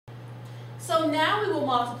So now we will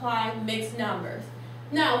multiply mixed numbers.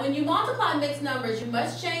 Now, when you multiply mixed numbers, you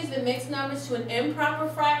must change the mixed numbers to an improper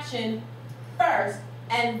fraction first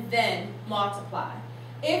and then multiply.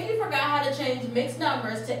 If you forgot how to change mixed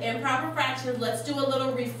numbers to improper fractions, let's do a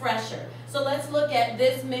little refresher. So let's look at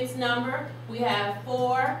this mixed number. We have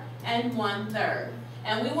 4 and 1/3.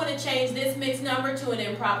 And we want to change this mixed number to an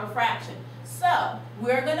improper fraction. So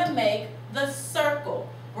we're going to make the circle.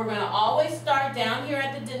 We're going to always start down here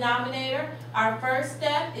at the denominator. Our first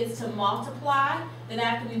step is to multiply. Then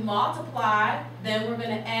after we multiply, then we're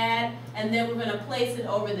going to add, and then we're going to place it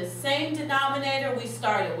over the same denominator we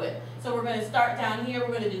started with. So we're going to start down here.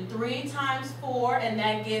 We're going to do 3 times 4, and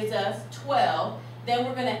that gives us 12. Then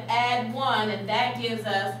we're going to add 1, and that gives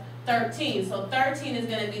us 13. So 13 is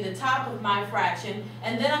going to be the top of my fraction.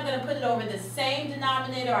 And then I'm going to put it over the same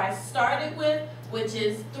denominator I started with, which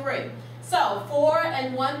is 3. So 4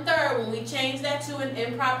 and 1/3, when we change that to an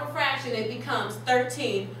improper fraction, it becomes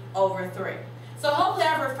 13 over 3. So hopefully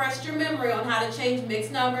I've refreshed your memory on how to change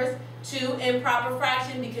mixed numbers to improper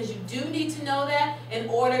fraction, because you do need to know that in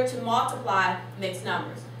order to multiply mixed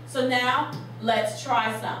numbers. So now let's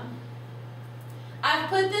try some. I've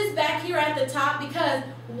put this back here at the top because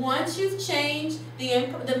once you've changed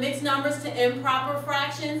the mixed numbers to improper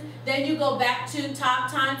fractions, then you go back to top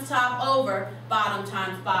times top over bottom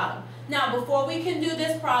times bottom. Now, before we can do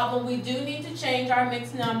this problem, we do need to change our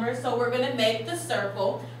mixed numbers. So we're going to make the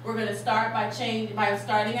circle. We're going to start by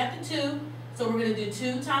starting at the 2. So we're going to do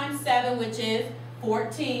 2 times 7, which is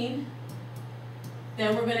 14.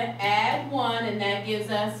 Then we're going to add 1, and that gives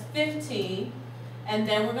us 15. And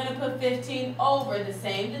then we're going to put 15 over the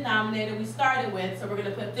same denominator we started with. So we're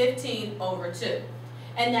going to put 15 over 2.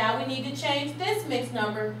 And now we need to change this mixed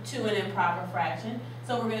number to an improper fraction.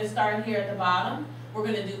 So we're going to start here at the bottom. We're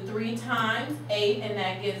going to do 3 times 8, and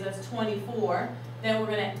that gives us 24. Then we're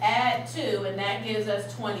going to add 2, and that gives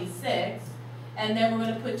us 26. And then we're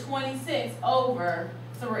going to put 26 over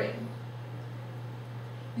 3.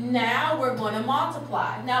 Now we're going to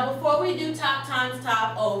multiply. Now before we do top times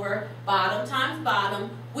top over bottom times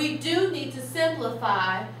bottom, we do need to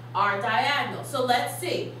simplify our diagonal. So let's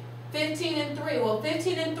see. 15 and 3. Well,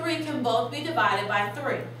 15 and 3 can both be divided by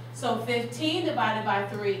 3. So 15 divided by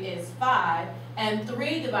 3 is 5, and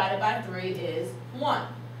 3 divided by 3 is 1.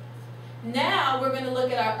 Now we're going to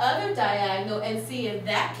look at our other diagonal and see if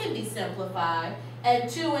that can be simplified. And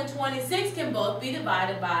 2 and 26 can both be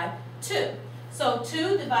divided by 2. So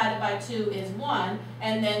 2 divided by 2 is 1,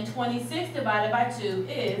 and then 26 divided by 2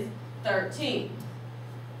 is 13.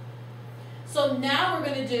 So now we're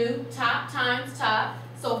going to do top times top.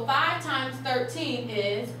 So 5 times 13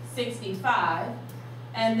 is 65.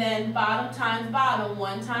 And then bottom times bottom,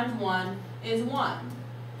 1 times 1 is 1.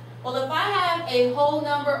 Well, if I have a whole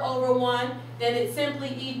number over 1, then it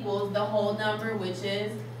simply equals the whole number, which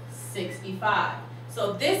is 65.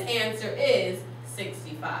 So this answer is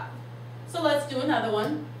 65. So let's do another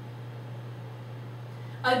one.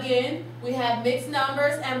 Again, we have mixed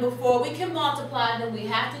numbers, and before we can multiply them, we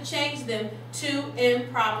have to change them to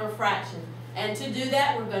improper fractions. And to do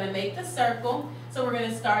that, we're going to make the circle. So we're going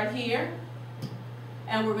to start here,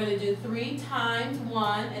 and we're going to do 3 times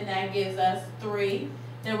 1, and that gives us 3.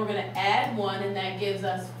 Then we're going to add 1, and that gives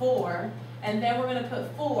us 4. And then we're going to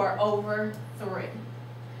put 4 over 3.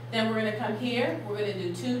 Then we're going to come here, we're going to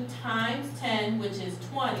do 2 times 10, which is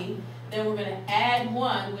 20. Then we're going to add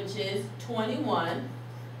 1, which is 21.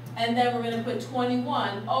 And then we're going to put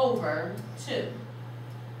 21 over 2.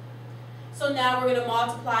 So now we're going to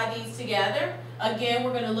multiply these together. Again,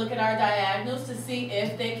 we're going to look at our diagonals to see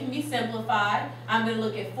if they can be simplified. I'm going to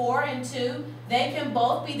look at 4 and 2. They can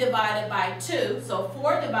both be divided by 2. So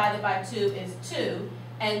 4 divided by 2 is 2.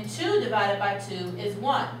 And 2 divided by 2 is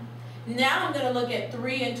 1. Now I'm going to look at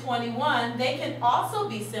 3 and 21. They can also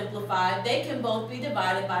be simplified. They can both be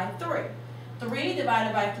divided by 3. 3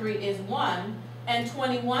 divided by 3 is 1, and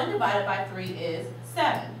 21 divided by 3 is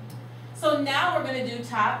 7. So now we're going to do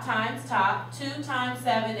top times top. 2 times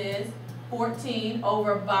 7 is 14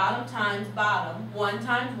 over bottom times bottom. 1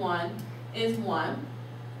 times 1 is 1.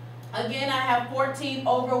 Again, I have 14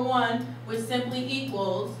 over 1, which simply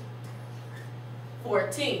equals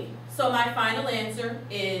 14. So my final answer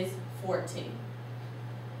is 14.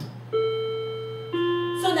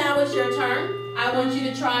 So now it's your turn. I want you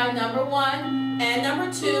to try number 1 and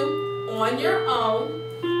number 2 on your own.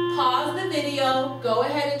 Pause the video, go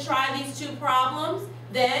ahead and try these 2 problems.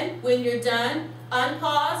 Then when you're done,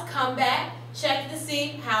 unpause, come back, check to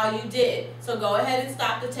see how you did. So go ahead and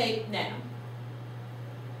stop the tape now.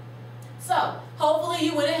 So hopefully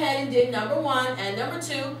you went ahead and did number 1 and number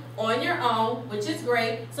 2 on your own, which is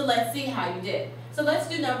great. So let's see how you did. So let's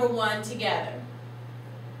do number 1 together.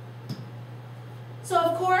 So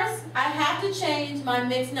of course, I have to change my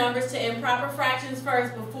mixed numbers to improper fractions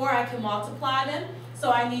first before I can multiply them.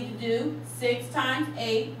 So I need to do 6 times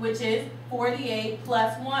 8, which is 48,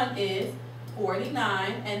 plus 1 is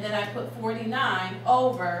 49, and then I put 49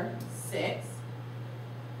 over 6.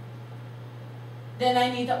 Then I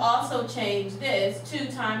need to also change this. 2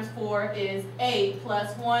 times 4 is 8,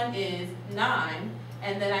 plus 1 is 9,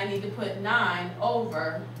 and then I need to put 9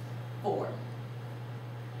 over 4.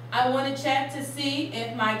 I want to check to see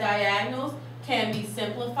if my diagonals can be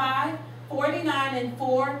simplified. 49 and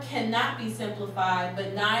 4 cannot be simplified,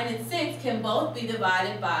 but 9 and 6 can both be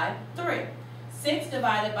divided by 3. 6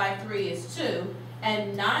 divided by 3 is 2,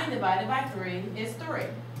 and 9 divided by 3 is 3.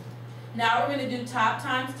 Now we're going to do top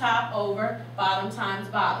times top over bottom times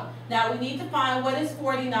bottom. Now we need to find what is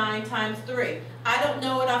 49 times 3. I don't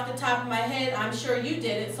know it off the top of my head. I'm sure you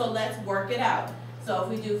did it, so let's work it out. So if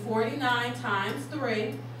we do 49 times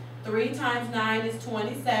 3, 3 times 9 is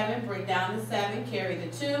 27, bring down the 7, carry the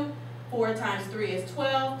 2. 4 times 3 is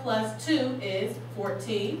 12, plus 2 is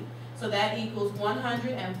 14. So that equals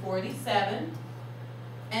 147.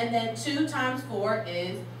 And then 2 times 4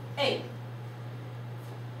 is 8.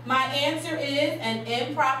 My answer is an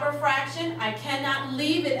improper fraction. I cannot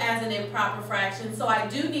leave it as an improper fraction, so I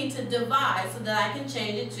do need to divide so that I can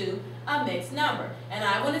change it to a mixed number. And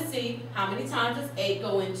I want to see how many times does 8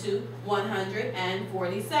 go into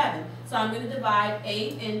 147. So I'm going to divide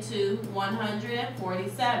 8 into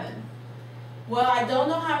 147. Well, I don't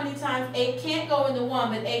know how many times 8 can't go into 1,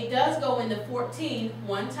 but 8 does go into 14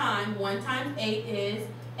 one time. 1 times 8 is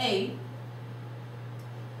 8.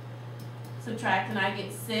 Subtract and I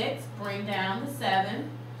get 6, bring down the 7.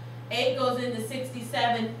 8 goes into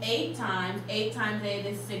 67 8 times. 8 times 8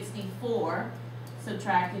 is 64.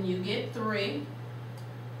 Subtract and you get 3.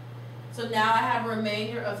 So now I have a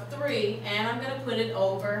remainder of 3, and I'm going to put it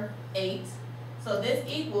over 8. So this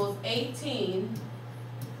equals 18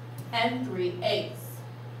 and 3/8.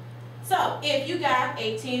 So if you got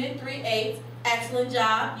 18 and 3/8, excellent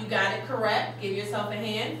job. You got it correct. Give yourself a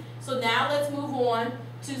hand. So now let's move on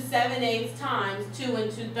to 7/8 times 2 and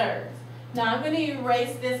 2/3. Now I'm going to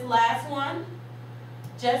erase this last one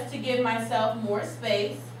just to give myself more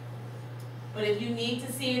space. But if you need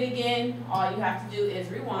to see it again, all you have to do is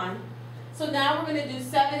rewind. So now we're going to do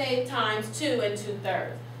 7/8 times 2 and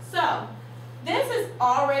 2/3. So this is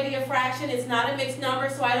already a fraction. It's not a mixed number,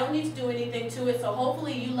 so I don't need to do anything to it. So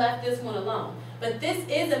hopefully you left this one alone. But this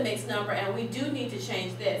is a mixed number, and we do need to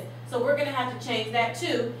change this. So we're going to have to change that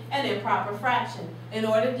to an improper fraction. In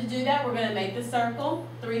order to do that, we're going to make the circle.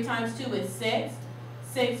 3 times 2 is 6.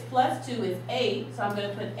 6 plus 2 is 8. So I'm going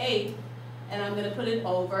to put 8, and I'm going to put it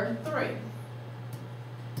over 3.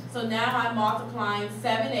 So now I'm multiplying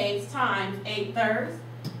 7/8 times 8/3.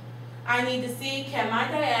 I need to see, can my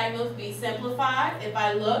diagonals be simplified? If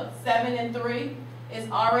I look, 7 and 3 is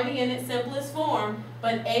already in its simplest form,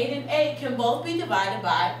 but 8 and 8 can both be divided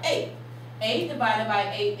by 8. 8 divided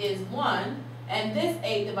by 8 is 1, and this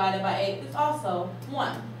 8 divided by 8 is also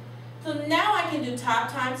 1. So now I can do top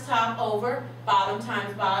times top over bottom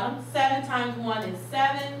times bottom. 7 times 1 is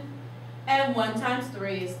 7, and 1 times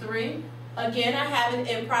 3 is 3. Again, I have an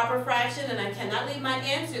improper fraction, and I cannot leave my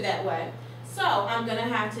answer that way. So I'm going to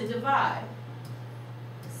have to divide.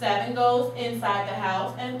 7 goes inside the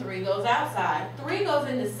house, and 3 goes outside. 3 goes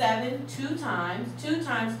into 7 2 times. 2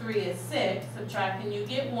 times 3 is 6. Subtract and you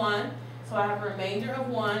get 1. So I have a remainder of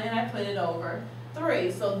 1, and I put it over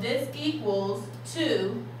 3. So this equals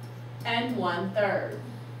 2 and 1/3.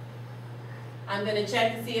 I'm going to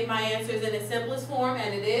check to see if my answer is in its simplest form,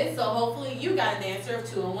 and it is. So hopefully you got an answer of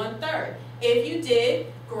 2 and 1/3. If you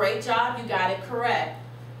did, great job. You got it correct.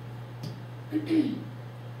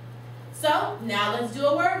 So now let's do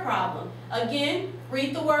a word problem. Again,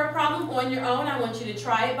 read the word problem on your own. I want you to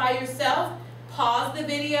try it by yourself. Pause the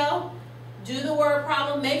video. Do the word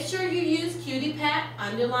problem. Make sure you use Cutie Pat,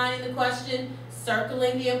 underlining the question,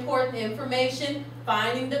 circling the important information,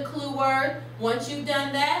 finding the clue word. Once you've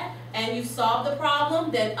done that and you've solved the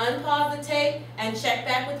problem, then unpause the tape and check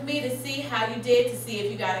back with me to see how you did, to see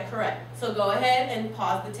if you got it correct. So go ahead and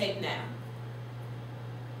pause the tape now.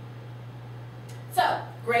 So,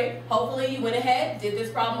 great. Hopefully you went ahead, did this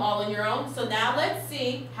problem all on your own. So now let's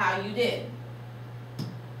see how you did.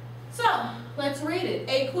 So, let's read it.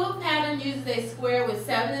 A quilt pattern uses a square with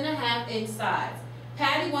 7.5 inch sides.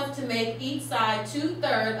 Patty wants to make each side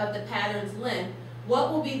 2/3 of the pattern's length.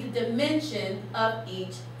 What will be the dimension of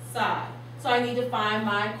each side? So I need to find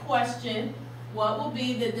my question. What will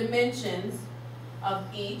be the dimensions of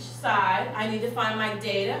each side? I need to find my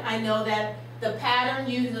data. I know that The pattern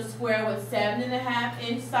uses a square with 7.5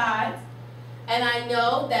 inch sides. And I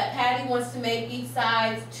know that Patty wants to make each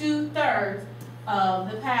side 2/3 of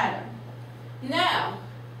the pattern. Now,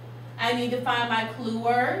 I need to find my clue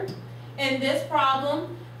word. In this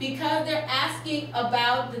problem, because they're asking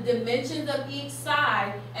about the dimensions of each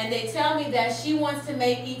side, and they tell me that she wants to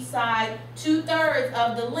make each side 2/3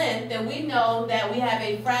 of the length, then we know that we have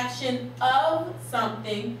a fraction of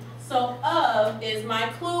something, so of is my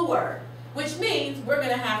clue word, which means we're going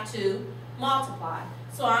to have to multiply.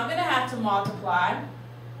 So I'm going to have to multiply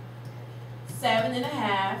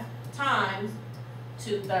 7.5 times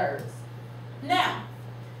 2/3. Now,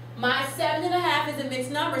 my 7.5 is a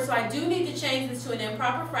mixed number, so I do need to change this to an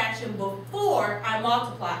improper fraction before I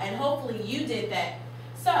multiply, and hopefully you did that.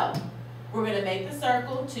 So, we're going to make the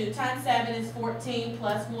circle. 2 times 7 is 14,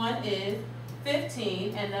 plus 1 is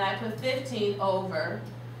 15, and then I put 15 over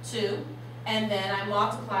 2, and then I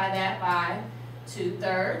multiply that by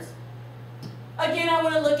 2/3. Again, I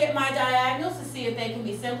want to look at my diagonals to see if they can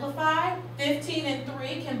be simplified. 15 and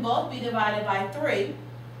 3 can both be divided by 3.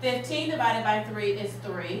 15 divided by 3 is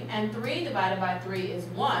 3, and 3 divided by 3 is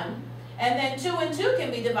 1. And then 2 and 2 can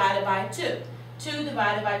be divided by 2. 2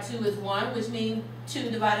 divided by 2 is 1, which means 2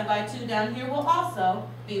 divided by 2 down here will also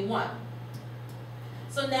be 1.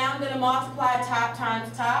 So now I'm going to multiply top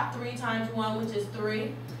times top, 3 times 1, which is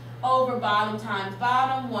 3, over bottom times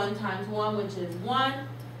bottom, 1 times 1, which is 1,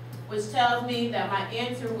 which tells me that my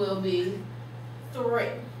answer will be 3.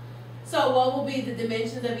 So what will be the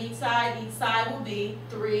dimensions of each side? Each side will be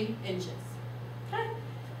 3 inches. Okay?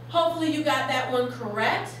 Hopefully you got that one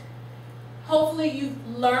correct. Hopefully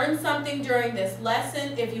you've learned something during this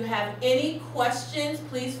lesson. If you have any questions,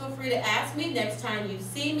 please feel free to ask me next time you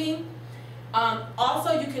see me.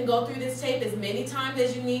 Also, you can go through this tape as many times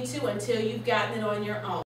as you need to until you've gotten it on your own.